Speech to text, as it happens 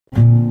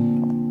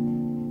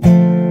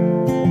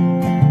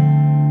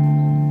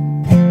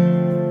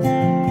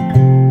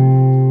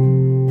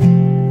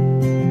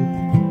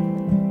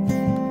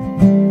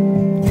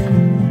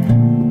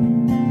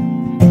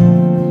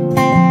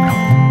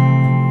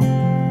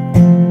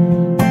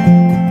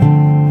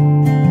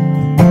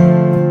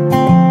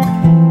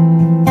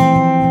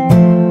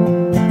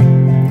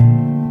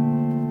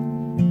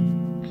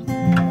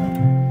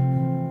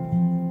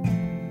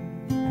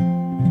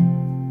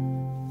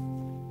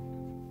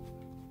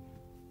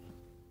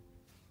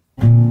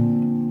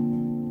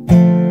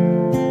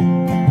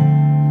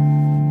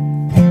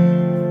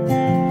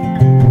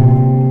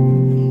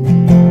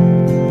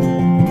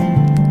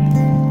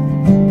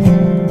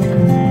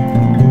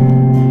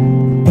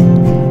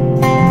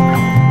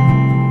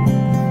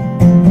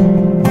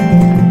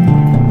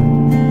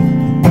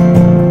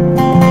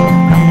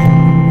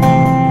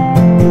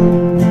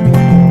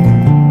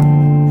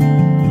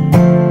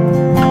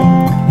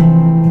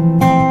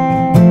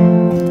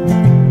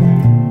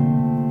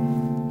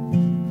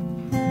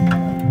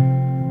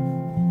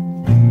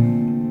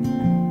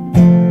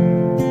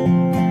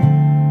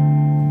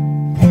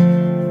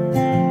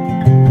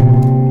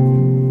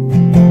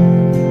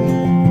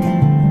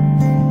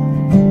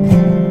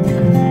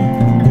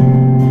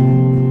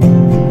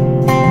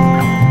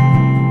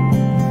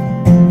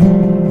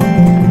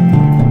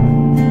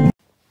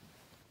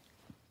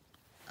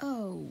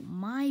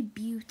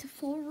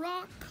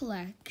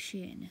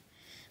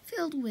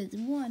filled with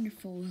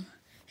wonderful,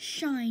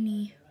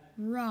 shiny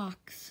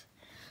rocks.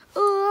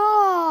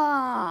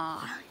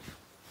 Ah!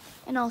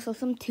 And also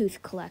some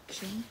tooth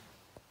collection.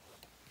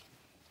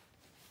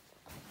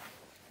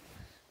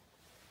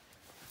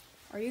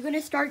 Are you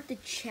gonna start the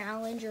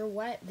challenge or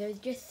what? There's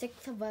just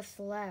 6 of us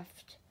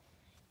left.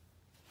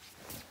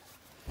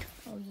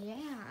 Oh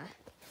yeah.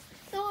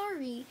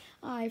 Sorry,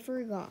 I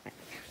forgot.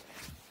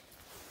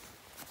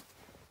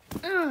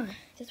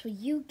 That's what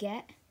you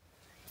get.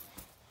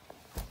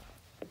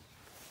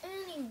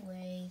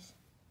 Anyways.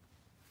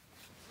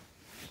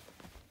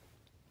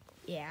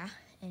 Yeah,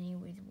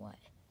 anyways what?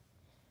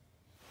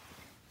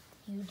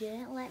 You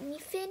didn't let me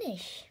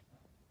finish.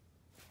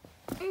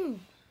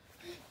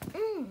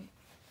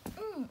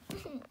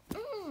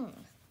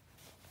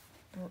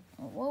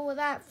 What was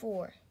that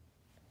for?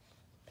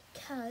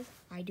 Because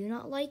I do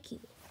not like you.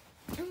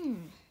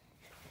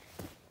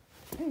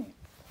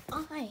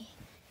 I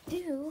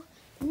do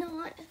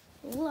not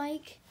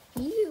like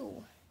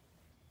you.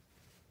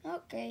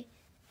 Okay.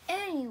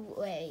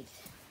 Anyways.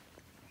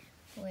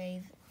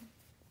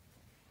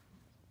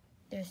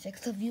 There's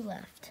 6 of you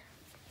left.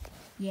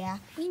 Yeah,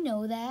 we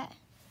know that.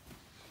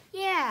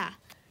 Yeah.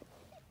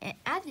 And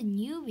as a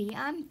newbie,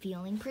 I'm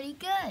feeling pretty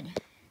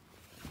good.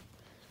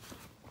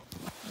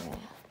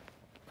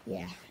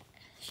 Yeah.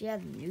 She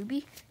has a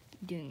newbie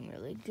doing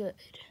really good.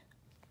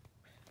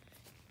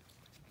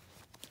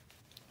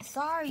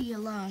 Sorry you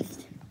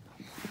lost.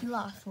 You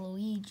lost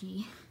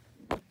Luigi.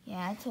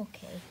 Yeah, it's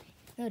okay.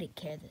 Nobody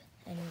cares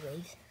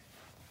anyways.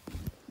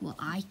 Well,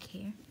 I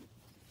care.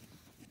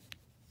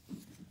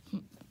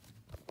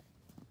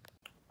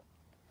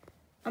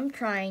 I'm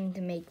trying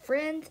to make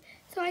friends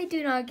so I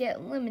do not get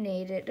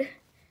eliminated.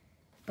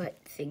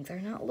 But things are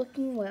not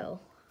looking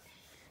well.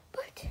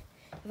 But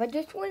if I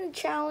just win a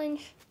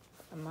challenge,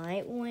 I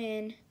might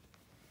win.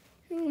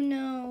 Who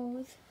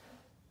knows?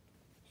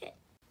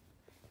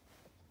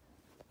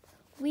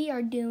 We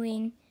are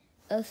doing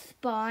a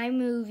spy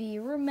movie.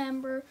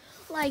 Remember,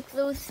 like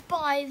those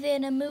spies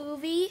in a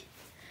movie?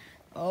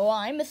 Oh,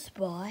 I'm a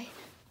spy.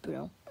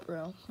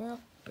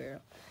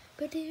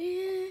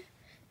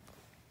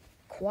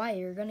 Quiet,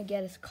 you're gonna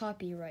get us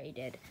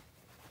copyrighted.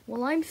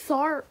 Well, I'm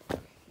sorry.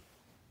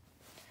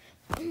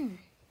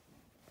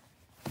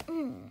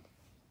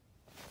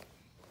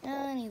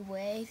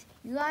 Anyways,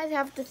 you guys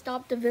have to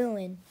stop the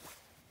villain.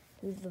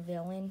 Who's the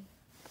villain?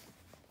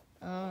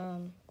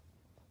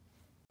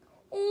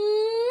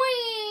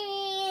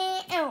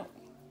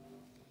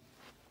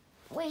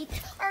 Wait,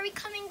 are we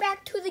coming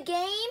back to the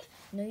game?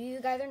 No,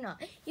 you guys are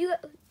not.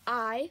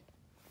 I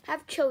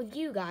have chose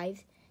you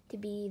guys to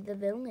be the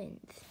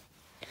villains.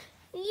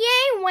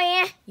 Yay,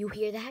 wah! You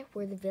hear that?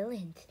 We're the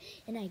villains.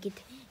 And I get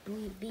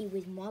to be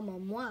with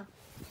moi.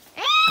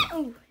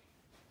 Ow!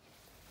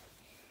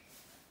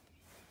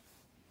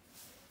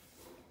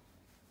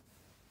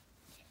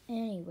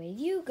 Anyway,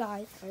 you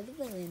guys are the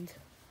villains.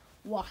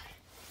 Why?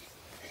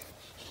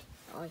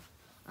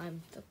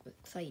 I'm so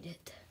excited.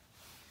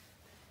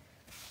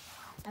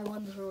 I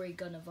wonder who we're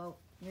gonna vote.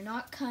 You're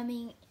not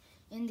coming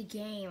in the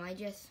game. I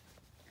just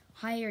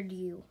hired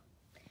you.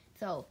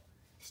 So,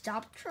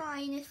 stop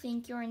trying to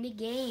think you're in the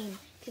game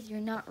because you're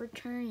not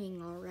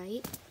returning,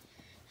 alright?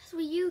 That's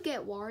what you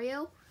get,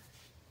 Wario.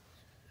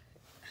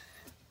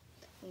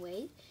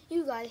 Wait,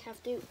 you guys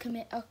have to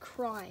commit a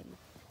crime.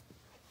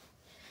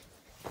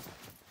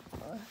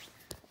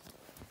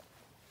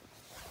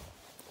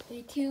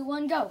 3, 2,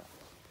 1, go.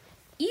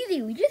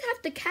 Easy, we just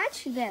have to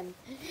catch them.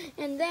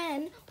 And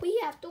then we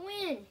have to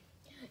win.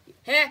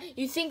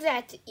 You think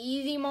that's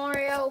easy,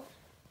 Mario?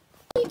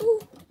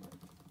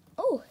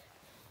 Oh.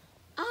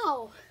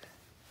 Ow.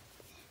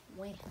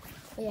 Wait,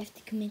 we have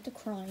to commit a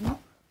crime.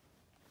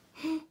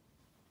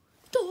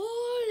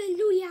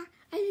 Hallelujah,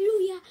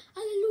 hallelujah,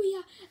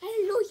 hallelujah,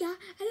 hallelujah,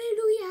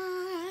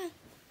 hallelujah.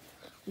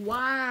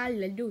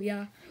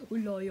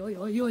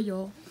 Hallelujah,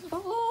 yo.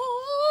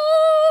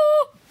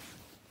 Oh.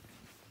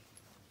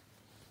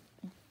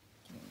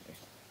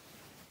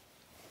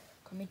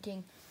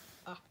 Committing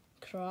a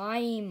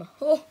crime.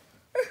 Oh.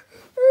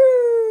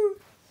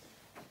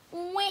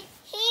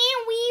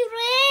 We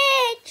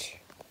rich.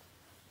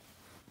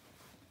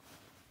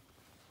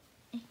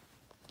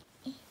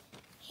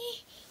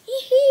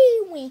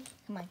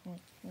 Come on.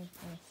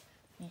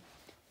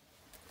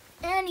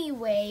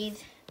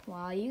 Anyways,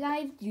 while you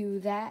guys do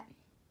that,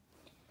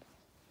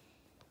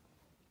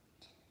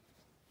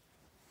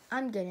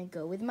 I'm gonna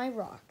go with my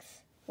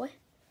rocks. What?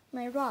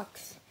 My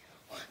rocks.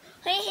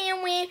 Hey,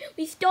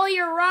 we stole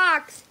your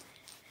rocks.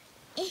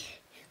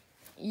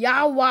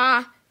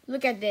 Yawa,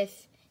 look at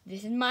this.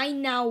 This is my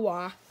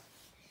Nawa.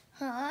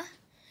 Huh?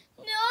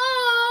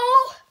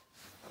 No!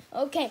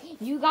 Okay,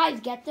 you guys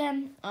get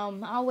them.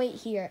 I'll wait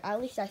here.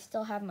 At least I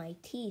still have my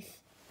teeth.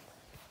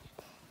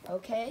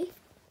 Okay?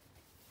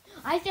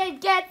 I said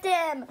get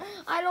them.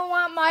 I don't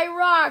want my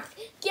rocks.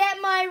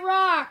 Get my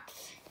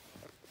rocks.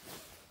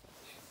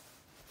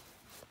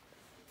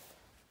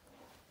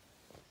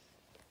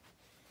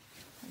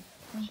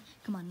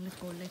 Come on,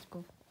 let's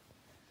go.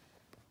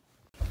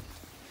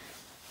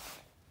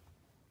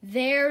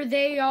 There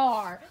they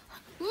are.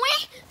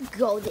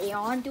 Go they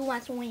on to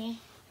us.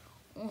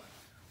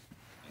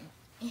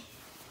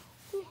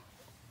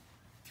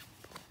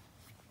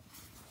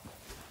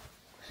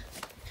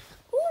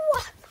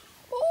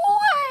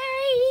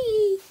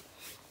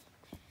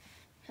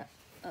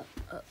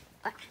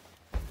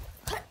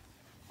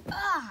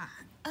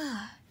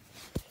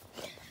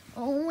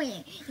 Oh,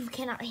 you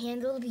cannot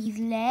handle these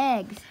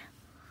legs.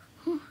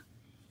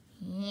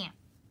 Yeah.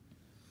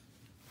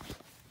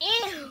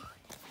 Ew.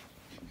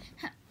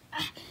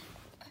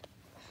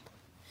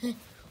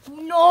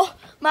 No,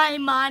 my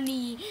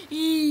money.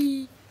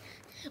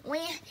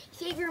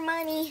 Save your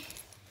money.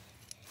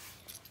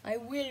 I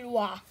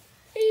will.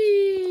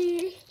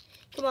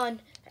 Come on.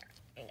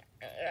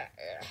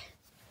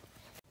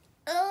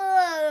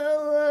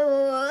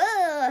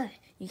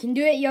 You can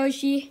do it,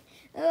 Yoshi.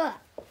 Yeah.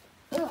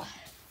 No.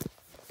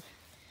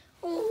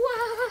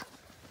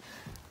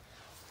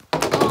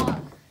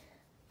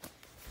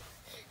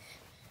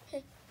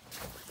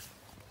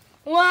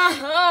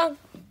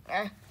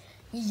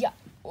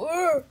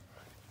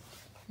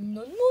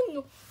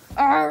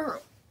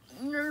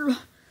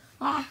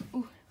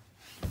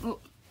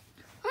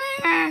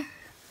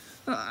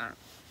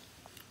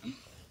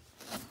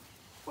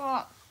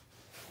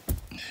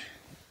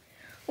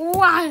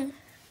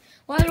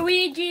 What do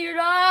we do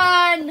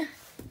on?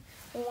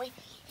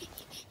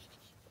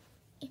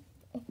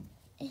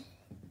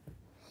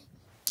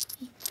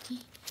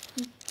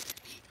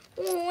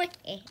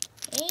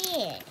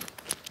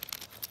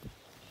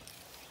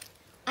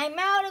 I'm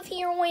out of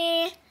here,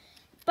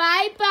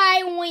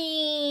 Bye-bye,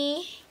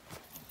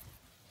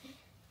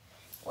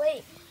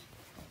 Wait,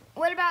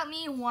 what about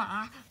me,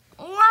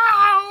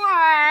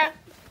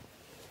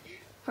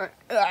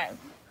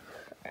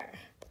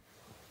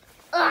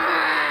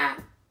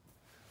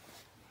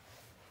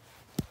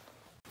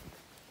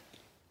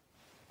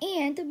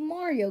 And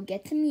Mario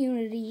gets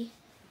immunity.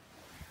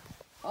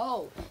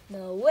 Oh,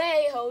 no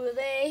way,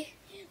 Jose.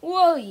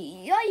 Whoa,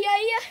 yeah.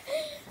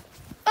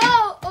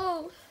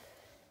 Oh.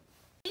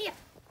 Yeah.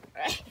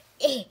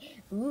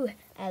 Ooh,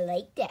 I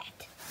like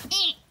that.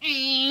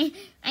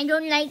 I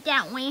don't like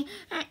that one.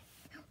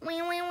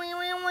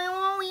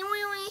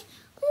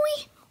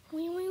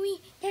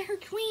 That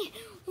hurts.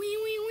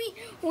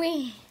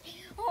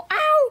 Oh,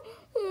 ow.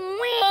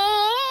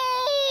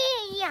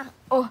 Yeah.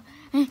 Oh,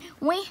 there's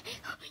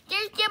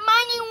the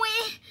money.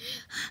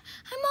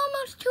 I'm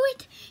almost to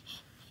it.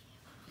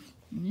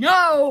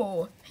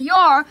 No,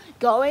 you're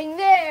going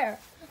there.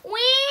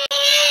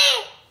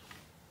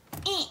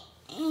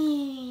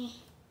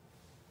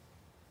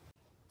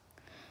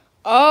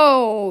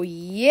 Oh,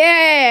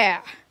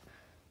 yeah.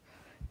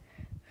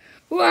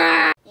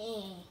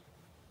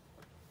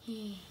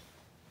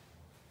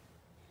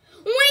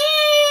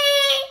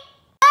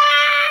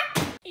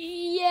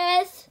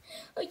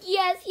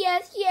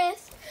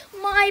 Yes.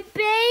 My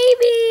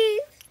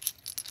babies.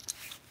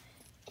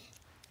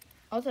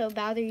 Also,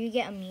 Bowser, you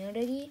get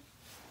immunity.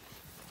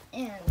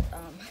 And,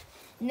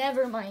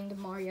 never mind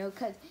Mario,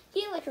 because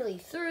he literally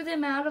threw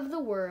them out of the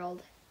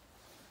world.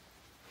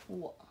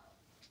 Whoa.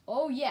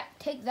 Oh, yeah,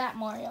 take that,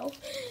 Mario.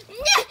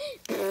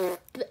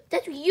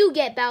 That's what you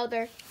get,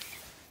 Bowser.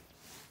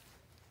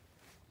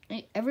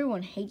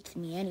 Everyone hates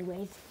me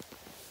anyways.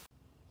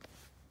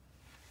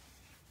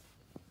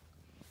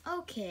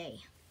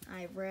 Okay,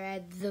 I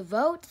read the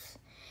votes,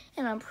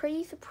 and I'm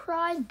pretty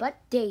surprised, but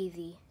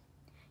Daisy,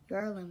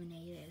 you're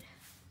eliminated.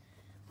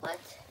 What?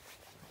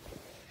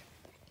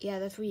 Yeah,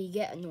 that's what you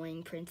get,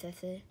 annoying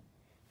princesses.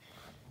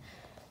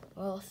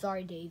 Well,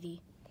 sorry,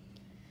 Daisy.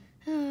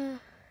 I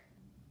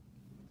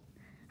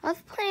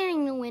was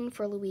planning to win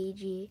for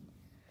Luigi,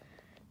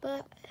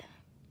 but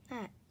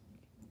that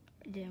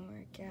didn't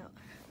work out.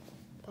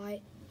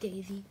 Bye,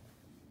 Daisy.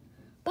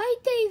 Bye,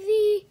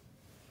 Daisy.